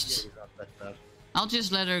enraged. Not that bad. I'll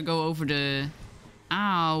just let her go over the...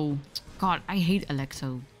 Ow. God, I hate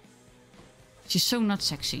Electo. She's so not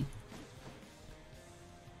sexy.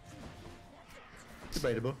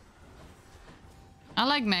 Debatable. I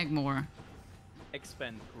like Meg more.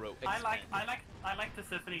 Expand, grow. I Expand. like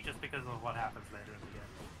Persephone just because of what happens later in the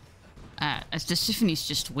game. As the Symphony's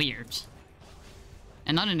just weird.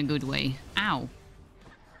 And not in a good way. Ow.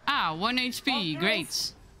 Ah, 1 HP, Oh,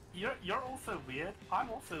 great. You're also weird. I'm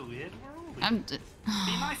also weird. We're all weird. I'm...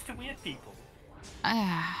 Be nice to weird people.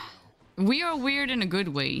 We are weird in a good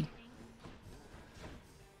way.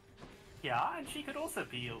 Yeah, and she could also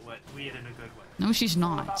be weird in a good way. No, she's It's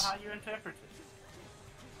all about not. how you interpret it.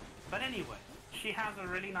 But anyway, she has a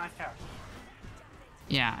really nice character.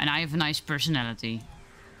 Yeah, and I have a nice personality.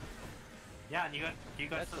 Yeah, and you got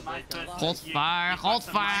That's some a nice bit personalities. Godfire,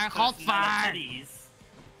 Godfire, Godfire.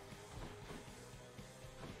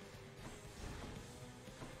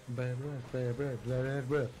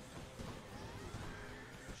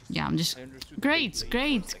 Yeah, I'm just... I understood the Great, gameplay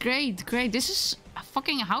great, for a second. great, great. This is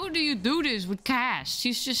fucking... How do you do this with cast?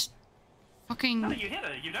 She's just... Fucking... No, you hit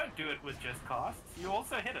her. You don't do it with just casts. You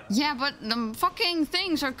also hit her. Yeah, but the fucking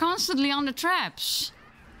things are constantly on the traps.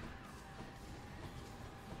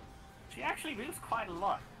 She actually moves quite a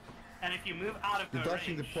lot. And if you move out of You're her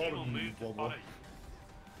dodging range, the she will problem, move to Bobo. follow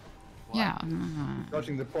you. Yeah.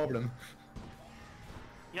 Dodging the problem.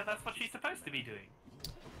 Yeah, that's what she's supposed to be doing.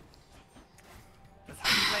 That's how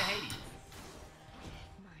you play Hades.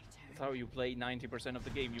 That's how you play 90% of the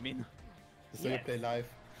game, you mean? That's how you Yes. play live,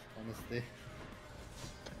 honestly.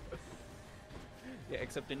 Yeah,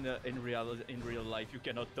 except in real life, you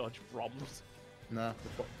cannot dodge problems. Nah,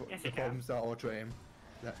 Yes, the you can. problems are auto-aim.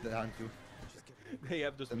 They hunt you. They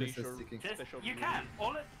have the The missiles special. sticking. Just, you can.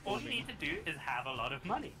 All you need to do is have a lot of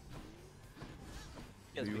money.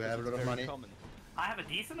 Yes, Do you because have a it's lot of very money? Common. I have a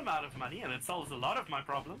decent amount of money, and it solves a lot of my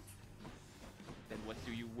problems. Then what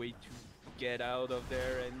do you wait to get out of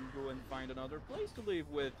there and go and find another place to live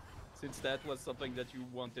with? Since that was something that you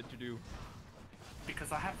wanted to do.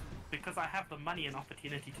 Because I have the money and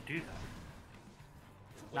opportunity to do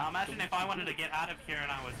that. Now imagine if I wanted to get out of here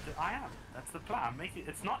and I am. That's the plan.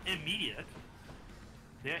 It's not immediate.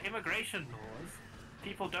 There are immigration laws.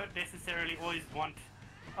 People don't necessarily always want...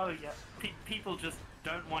 Oh yeah, people just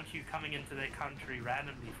don't want you coming into their country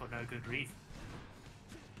randomly for no good reason.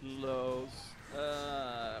 Laws. Wait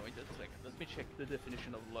a second. Let me check the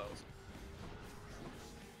definition of laws.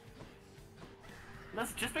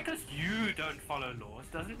 Listen, just because you don't follow laws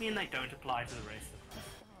doesn't mean they don't apply to the rest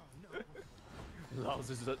of us. Laws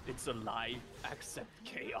is it's a lie. Accept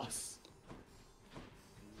chaos.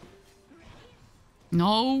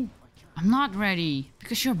 No, I'm not ready.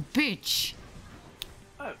 Because you're a bitch.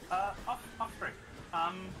 Oh, off break.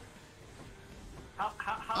 How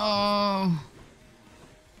Oh.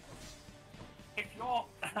 if your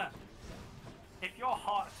if your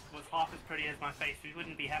heart was half as pretty as my face, we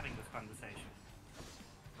wouldn't be having this conversation.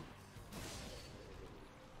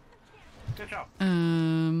 Good job.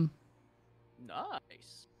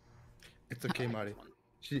 Nice. It's okay, Marty.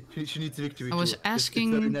 She needs victory. I was too. It's very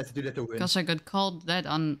asking nice to do that to win. because I got called that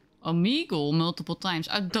on Omegle multiple times.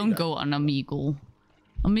 I don't go on Omegle.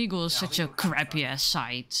 Omegle is Yeah, such a Omegle kinda crappy sucks. ass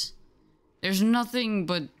site. There's nothing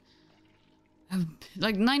but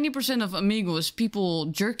like 90% of Omegle is people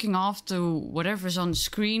jerking off to whatever's on the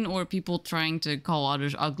screen or people trying to call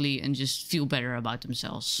others ugly and just feel better about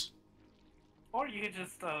themselves. Or you could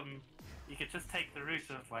just take the route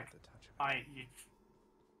of like,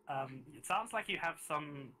 it sounds like you have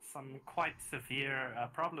some quite severe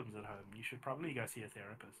problems at home. You should probably go see a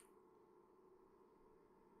therapist.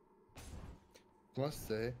 Must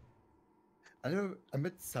say, I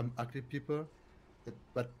met some ugly people,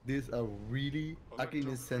 but these are really ugly in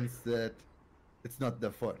the sense that it's not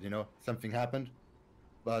their fault, you know? Something happened,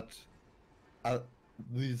 but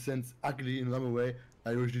the sense ugly in some way,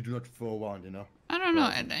 I usually do not throw around, you know? I don't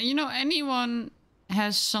know. You know, anyone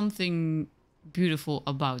has something beautiful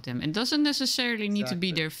about them. It doesn't necessarily need to be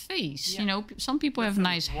Exactly. their face. Yeah. You know, some people have Listen,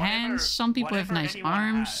 nice hands, some people have whatever nice anyone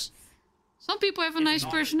arms, has, some people have a is nice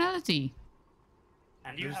not- personality,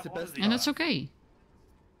 and you This is have the all of best the and that's above. okay.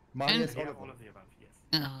 Mine And- has You all have of all them. of the above,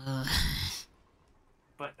 yes.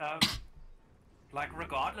 But like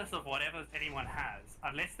regardless of whatever anyone has,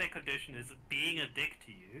 unless their condition is being a dick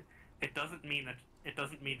to you, it doesn't mean that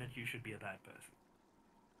you should be a bad person.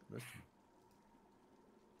 Listen.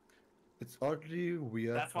 It's oddly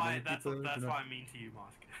weird. That's how why many people do that's not- why I'm mean to you,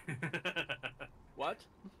 Mask. What?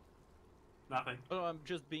 Nothing. Oh, I'm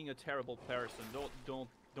just being a terrible person.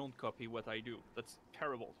 Don't copy what I do. That's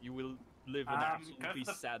terrible. You will live an absolutely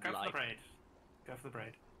sad go for the life. braid. Go for the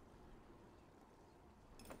braid.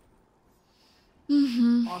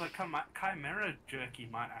 Mm-hmm. Oh, the Chimera jerky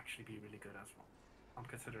might actually be really good as well. I'm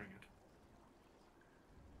considering it.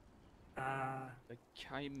 The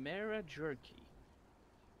Chimera jerky.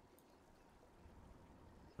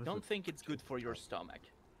 What's Don't it? think it's good for your stomach.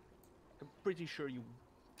 I'm pretty sure you.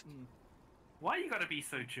 Why you gotta be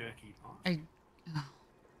so jerky, Mask?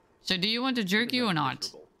 So do you want to jerk you or not?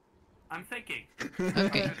 Miserable. I'm thinking.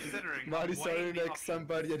 Okay. I'm considering. Marty I'm weighing sounding the like options.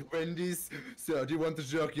 somebody at Wendy's. Sir, do you want the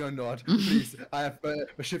jerky or not? Please, I have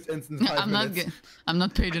a shift ends in 5 I'm not minutes. I'm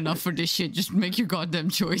not paid enough for this shit. Just make your goddamn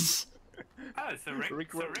choice. Oh, so Rickro, you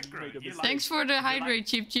Rickro, made a you mistake. like, Thanks for the you hydrate, like,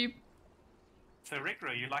 cheap cheap. So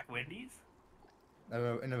Rickro, you like Wendy's? I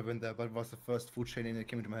never went there, but it was the first food chain that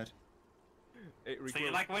came into my head. Hey, So you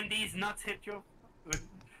Rickro, like Wendy's nuts hit your?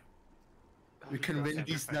 We can win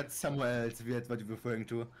these nuts somewhere else. That's what you're referring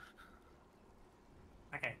to.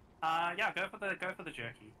 Okay. Yeah, go for the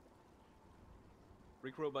jerky.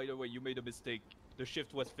 Rickro, by the way, you made a mistake. The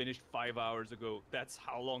shift was finished 5 hours ago. That's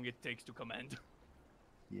how long it takes to command.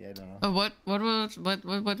 Yeah, I don't know. What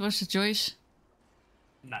was the choice?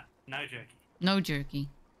 No jerky. No jerky.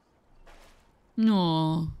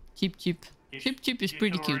 No, cheap cheap. You Chip sh- Chip is you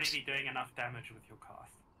pretty should cute. already be doing enough damage with your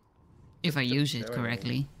cast. If I use it There we go.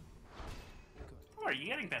 correctly. Oh, are you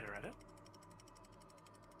getting better at it?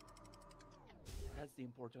 That's the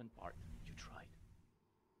important part. You tried.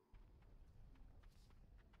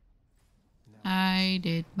 I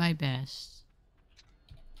did my best.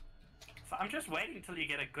 So I'm just waiting until you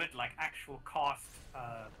get a good, like, actual cast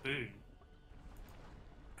boon.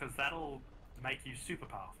 Because that'll make you super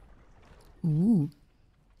powerful. Ooh.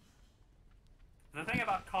 The thing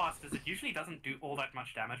about cast is it usually doesn't do all that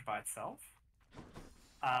much damage by itself.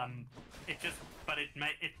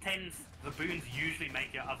 It tends, the boons usually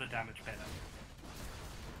make your other damage better.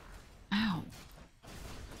 Ow.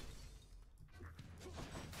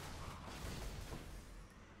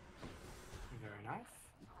 Very nice.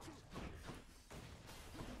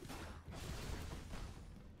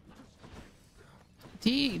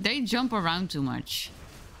 They jump around too much.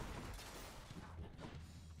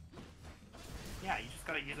 Yeah, you just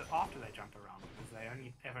gotta use it after they jump around, because they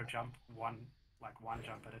only ever jump one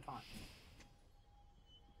jump at a time.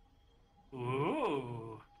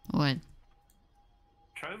 Ooh! What?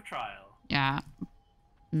 Trove trial. Yeah.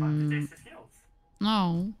 Time to test the skills.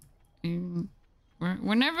 No.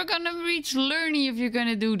 We're never gonna reach Learny if you're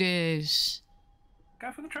gonna do this.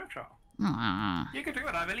 Go for the trove trial. Ah, You can do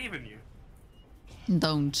it, I believe in you.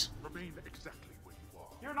 don't. Remain exactly where you are.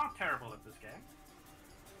 You're not terrible at this game.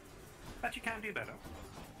 But you can do better.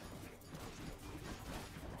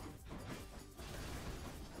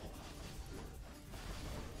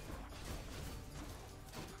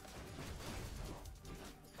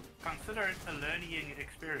 Consider it a learning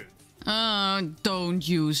experience. Don't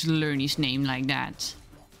use Learny's name like that.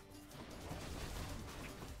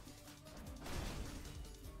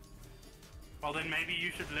 Well, then maybe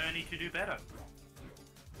you should learn to do better.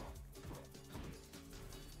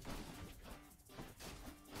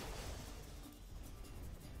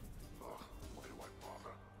 Why do I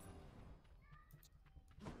bother?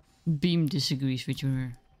 Beam disagrees with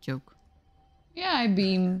your joke. Yeah, I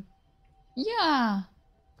beam. Yeah.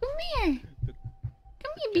 Come here. The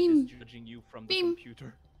Come here, chat beam. is judging you from the Beam.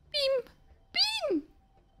 computer. Beam. Beam.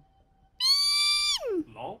 Beam.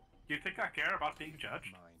 Lol. You think I care about being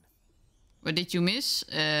judged? What did you miss?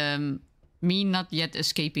 Me not yet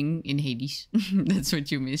escaping in Hades. That's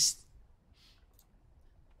what you missed.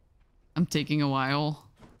 I'm taking a while.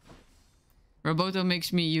 Roboto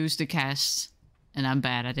makes me use the cast, and I'm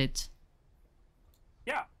bad at it.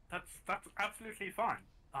 Yeah, that's absolutely fine.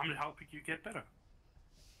 I'm helping you get better.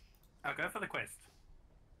 I'll go for the quest.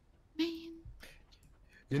 Man.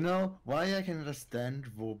 You know, why I can understand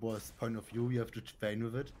Wobo's point of view, you have to train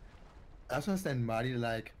with it. I also understand Marty,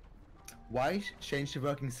 like, why change the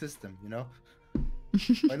working system, you know?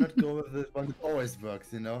 Why not go with the one that always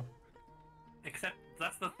works, you know? Except,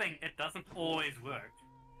 that's the thing, it doesn't always work.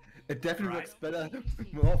 It definitely Right. works better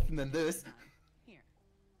more often than this.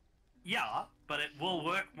 Yeah, but it will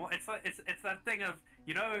work more. It's that thing of,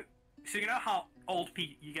 you know, so you know how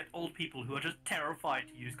you get old people who are just terrified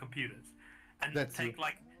to use computers, and That's take true.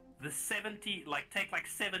 like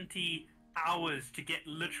 70 hours to get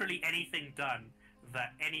literally anything done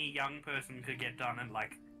that any young person could get done in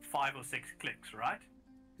like 5 or 6 clicks, right?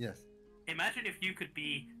 Yes. Imagine if you could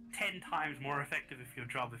be 10 times more effective with your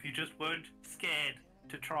job if you just weren't scared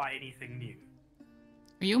to try anything new.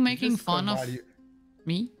 Are you making just call fun of Marty-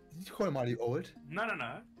 me? Did you call Marty old? No.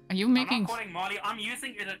 Are you I'm making not calling Molly. I'm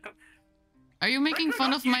using it. Are you making Reckon fun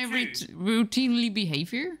not of my you too. routinely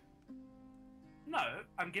behavior? No,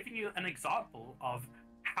 I'm giving you an example of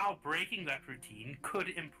how breaking that routine could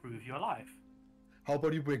improve your life. How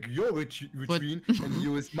about you break your routine and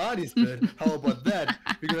use Marty's bed? How about that?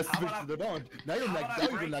 We're gonna How switch about it around. Now you how like about I now you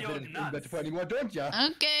break don't like your it in nuts? better anymore, don't ya?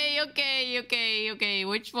 Okay.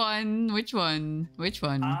 Which one? Which one? Which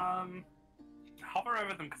one? Hover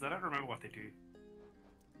over them because I don't remember what they do.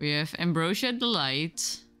 We have Ambrosia the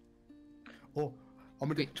Light. Oh, I'm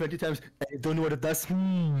gonna 20 times. I don't know what it does. Hey,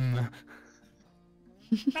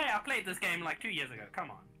 I played this game like 2 years ago.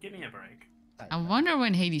 Come on, give me a break. I wonder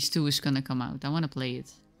when Hades 2 is gonna come out. I wanna play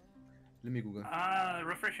it. Let me Google.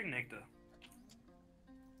 Refreshing nectar.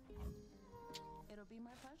 It'll be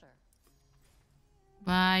my pleasure.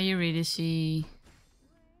 Bye, Eurydice.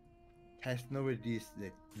 Has no release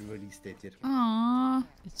date yet. Aww.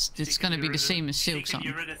 It's gonna be the same as Silk She can Song.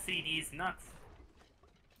 Eurydice these nuts.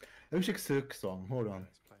 Let me check Silk Song. Hold on.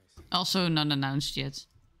 Also not announced yet.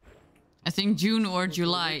 I think June or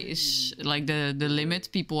July is like the limit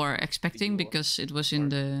people are expecting because it was in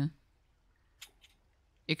the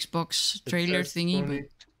Xbox trailer It says thingy. only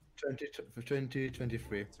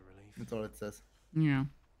 2023. That's all it says. Yeah.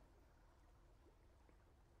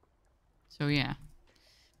 So yeah.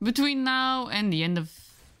 Between now and the end of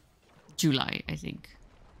July, I think.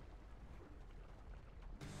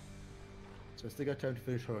 So I still got time to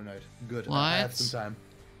finish Horror Night. Good. I have What? some time.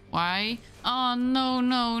 Why? Oh no,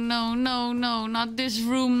 not this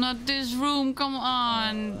room, come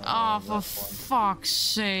on. Oh, for that one. fuck's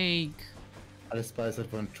sake. I despise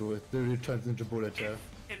that one too. It literally turns into bullet hell.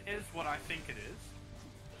 If it is what I think it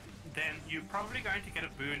is, then you're probably going to get a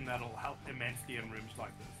boon that'll help immensely in rooms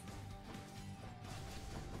like this.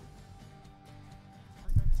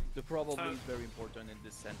 The probably So- is very important in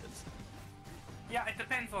this sentence. Yeah, it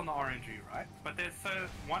depends on the RNG, right? But there's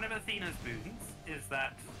one of Athena's boons is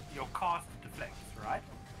that your cast deflects, right?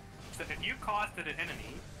 So if you cast at an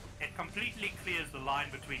enemy, it completely clears the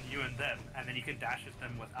line between you and them, and then you can dash at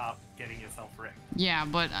them without getting yourself wrecked. Yeah,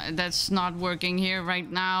 but that's not working here right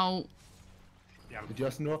now. Yeah, Did you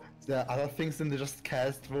also know there are other things than just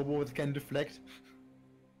cast Robo that can deflect?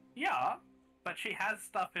 yeah, but she has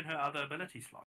stuff in her other ability slots.